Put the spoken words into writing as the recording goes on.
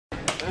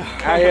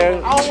Out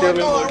here,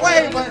 chilling.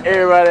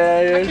 Everybody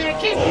out here.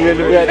 You in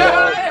the bed.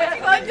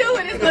 Gonna do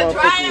it. It's gonna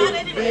dry out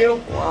anyway.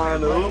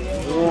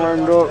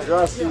 Wind up.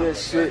 Y'all see that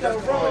shit?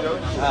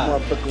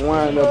 Motherfucking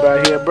wind up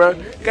out here, bro.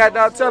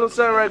 Goddamn, tell them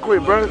something right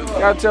quick, bro.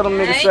 Y'all tell them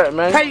niggas something,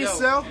 man. Pay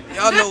yourself.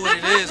 Y'all know what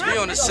it is. We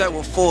on the set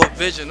with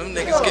 4VISION. Them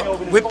niggas get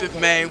whipping,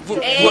 man.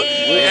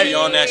 Yeah, you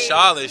on that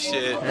Charlotte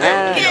shit.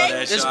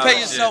 Just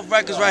Pay Yourself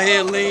records right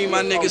here, Lean,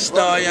 my nigga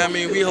Star. You know what I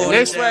mean? We hold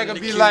Next swag gonna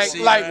be like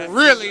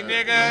really,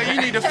 nigga. You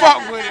need to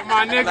fuck with it,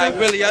 my nigga. Like,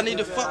 really, I need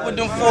to fuck with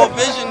them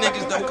 4VISION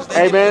niggas, though. Cause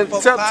they hey, man,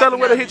 tell them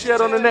where to hit you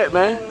at on the net,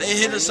 man. They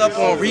hit us up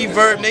on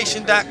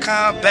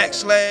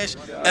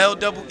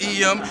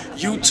ReverbNation.com/LEEM,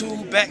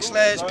 YouTube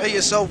 /Pay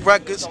Yourself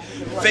Records,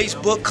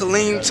 Facebook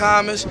Kaleem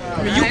Thomas.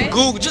 I mean, you can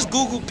Google, just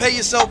Google Pay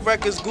Yourself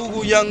Records,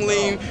 Google Young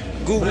Lean,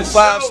 Google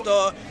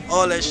 5-star,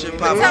 all that shit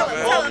pop up, man.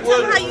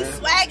 Tell them how you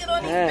swagging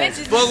on these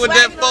bitches. Fuck with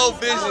that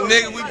 4VISION,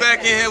 nigga. We back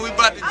in here, we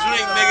about to drink,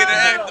 nigga. The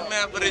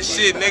aftermath of this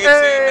shit, nigga.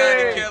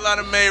 1090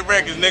 Carolina made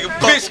records, nigga.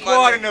 Bitch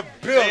squad in the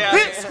building.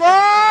 Bitch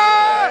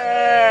squad!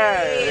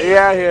 We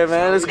out here,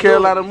 man. It's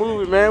Carolina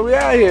movie, man. We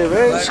out here,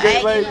 man.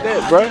 Straight like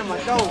that, bro. We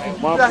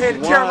out here to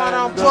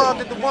Carolina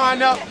Unplugged at the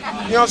wind up. You know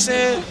what I'm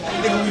saying?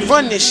 Nigga, we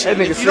run this shit.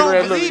 That nigga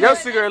cigarette look, your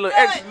cigarette look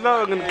extra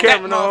long in the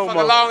camera, no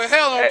homo. Long as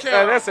hell on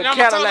camera. That's a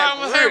Cadillac.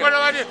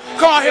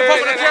 Come on here, fuck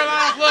with the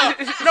Carolina Unplugged.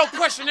 No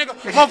question, nigga.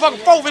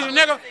 Motherfucking 4VISION,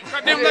 nigga.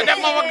 Goddamn, let that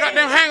motherfucker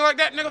goddamn hang like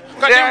that, nigga.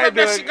 Goddamn, whip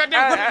that shit.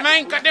 Goddamn, whip it,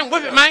 man. Goddamn,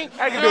 whip it, man.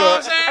 I can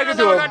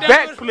do a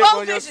backflip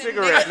on your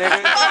cigarette,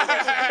 nigga.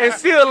 And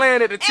still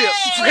land at the tip.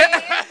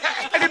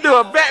 I can do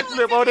a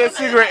backflip on that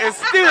cigarette and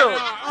still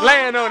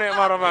land on that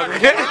motherfucker.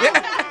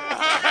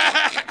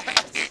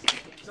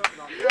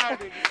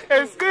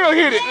 And still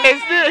hit it.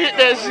 And still hit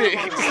that shit.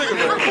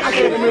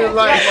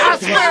 I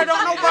swear,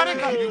 don't nobody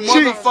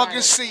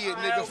motherfucking see it,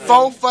 nigga.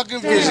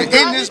 4VISION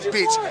in this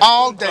bitch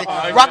all day.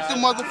 Rock the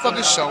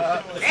motherfucking show.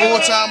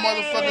 Full-time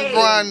motherfucking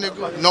grind,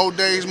 nigga. No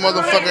days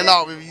motherfucking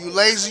off. If you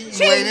lazy,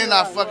 you ain't in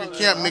our fucking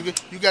camp, nigga.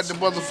 You got the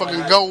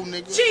motherfucking gold,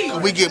 nigga.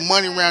 Cause we get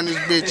money around this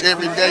bitch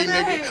every day,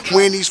 nigga.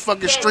 We in these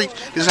fucking streets.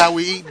 This is how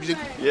we eat, nigga.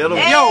 Yo,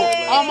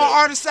 all my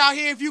artists out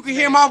here, if you can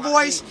hear my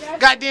voice,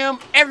 goddamn,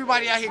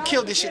 everybody out here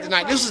killed this shit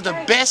tonight. This was the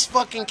best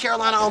fucking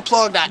Carolina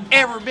Unplugged I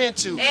ever been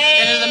to. And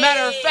as a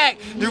matter of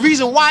fact, the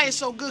reason why it's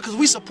so good, because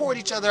we support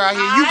each other out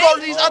here. You go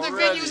to these other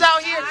venues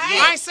out here,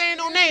 I ain't saying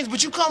no names,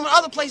 but you come to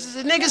other places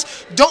and niggas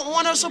don't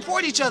want to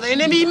support each other. And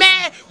then be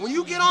mad when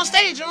you get on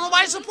stage and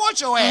nobody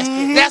support your ass.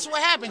 That's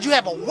what happens. You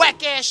have a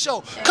whack ass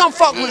show. Come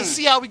fuck with us,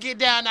 see how we get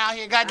down out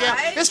here, goddamn.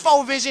 It's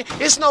 4VISION,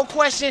 it's no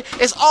question.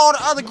 It's all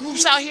the other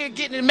groups out here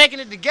getting it, making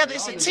it together.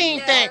 It's a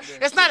team thing.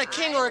 It's not a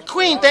king or a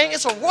queen thing,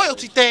 it's a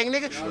royalty thing,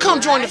 nigga. Come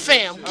join the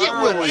fam. Get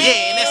with us.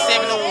 Yeah, and that's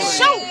 701.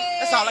 Show.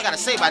 That's all I gotta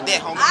say about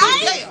that, homie.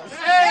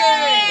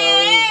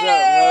 We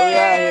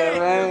out here,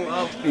 man.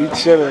 You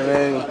chillin',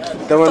 man.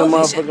 Throwing the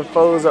motherfucking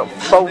foes up.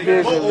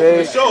 4VISION,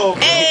 baby.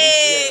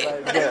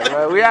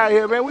 We out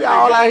here, man. We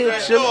all out here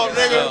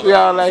chillin'. We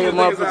all out here,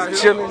 motherfucking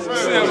chillin'.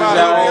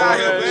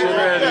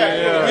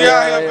 We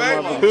out here,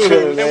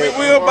 baby. And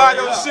we will buy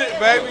your shit,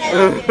 baby.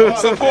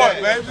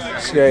 Support, baby.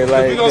 Straight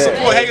like we gonna that.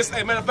 support Hagen.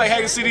 Hey, matter of fact,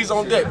 Hagen CDs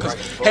on deck, cause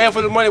half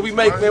of the money we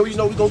make, man, we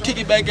know we gonna kick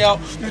it back out.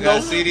 You know,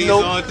 CDs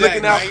on deck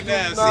looking out. Right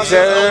now.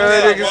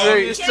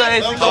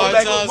 Hard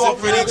times and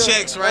pretty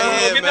checks right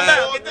here, man. Get them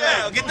out. Get them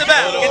out. Get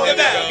them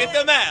out. Get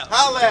them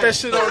out. Get that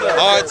shit on there.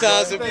 Hard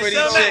times and pretty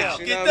checks.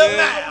 Get them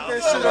out.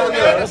 That shit on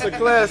there. That's a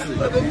classic.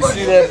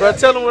 See that, bro?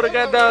 Tell them where the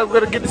goddamn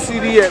where to get the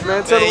CD at,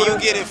 man. Tell them you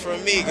get it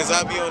from me, cause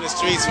I be on the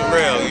streets for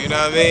real. You know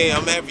what I mean?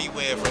 I'm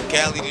everywhere, from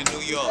Cali to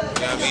New York. You know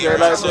what I mean?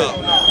 Like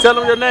that. Tell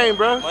them your name,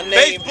 bro. My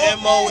name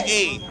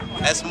M.O.E.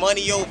 That's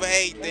money over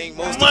everything.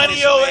 Most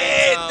money over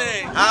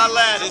everything.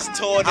 Holla at us.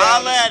 Just tore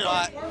down the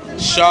spot.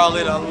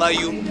 Charlotte, I love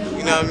you.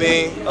 You know what I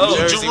mean?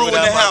 Jersey, Jeru in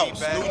the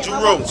house. New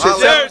Jeru.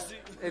 Jersey.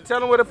 And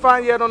tell them where to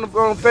find you at on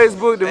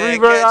Facebook, the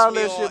Reverb, all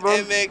that shit, bro.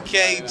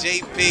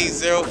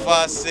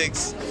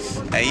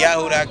 MNKJP056 at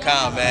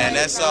yahoo.com, man.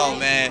 That's all,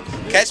 man.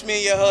 Catch me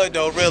in your hood,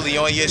 though, really,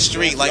 on your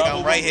street, like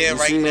I'm right here,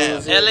 right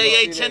now.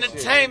 L.A.H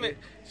Entertainment.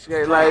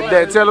 Straight like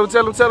that. Tell them,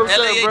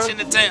 L.A.H bro.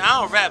 Entertainment.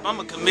 I don't rap. I'm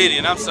a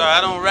comedian. I'm sorry.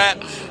 I don't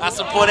rap. I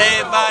support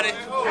everybody.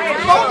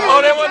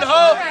 Oh, they want the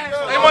hoe?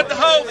 They want the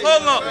hoe?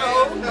 Hold on.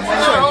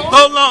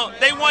 Hold on.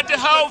 They want the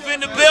hoe in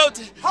the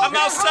building. I'm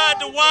outside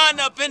the wine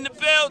up in the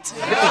building.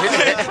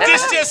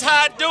 This just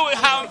how I do it,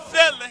 how I'm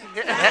feeling.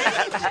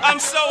 I'm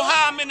so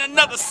high, I'm in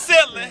another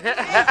ceiling.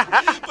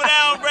 But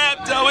I don't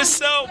rap, though. It's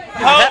so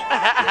hoe.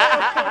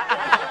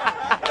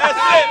 That's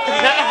it,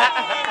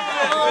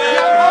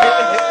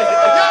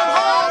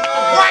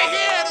 right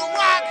here at the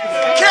Rock,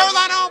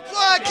 Carolina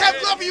Unplugged,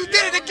 kept loving you,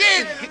 did it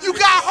again. You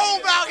got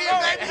home out here,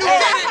 baby. You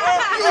did it.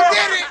 You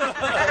did it.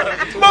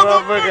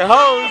 Motherfucking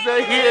hoes,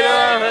 they hit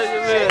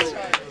man.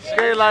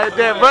 Straight like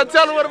that. Bro,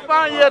 tell them where to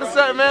find you at or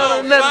something,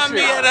 man. Find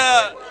me at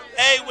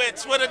Hey, we're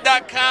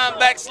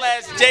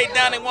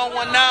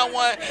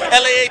twitter.com/JDowney1191,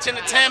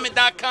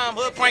 LAHentertainment.com,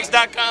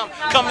 hoodpranks.com.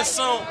 Coming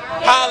soon.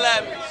 Holla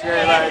at me.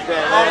 Shit like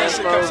that. All that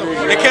shit comes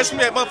over. They catch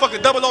me at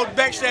motherfucking double O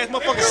backslash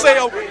motherfucking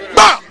sale.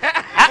 BAM!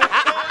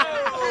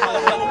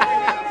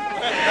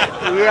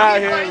 We out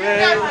here,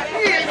 man.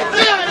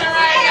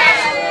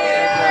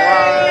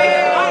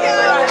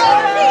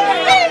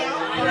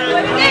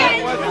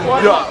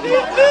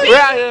 We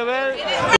out here, man.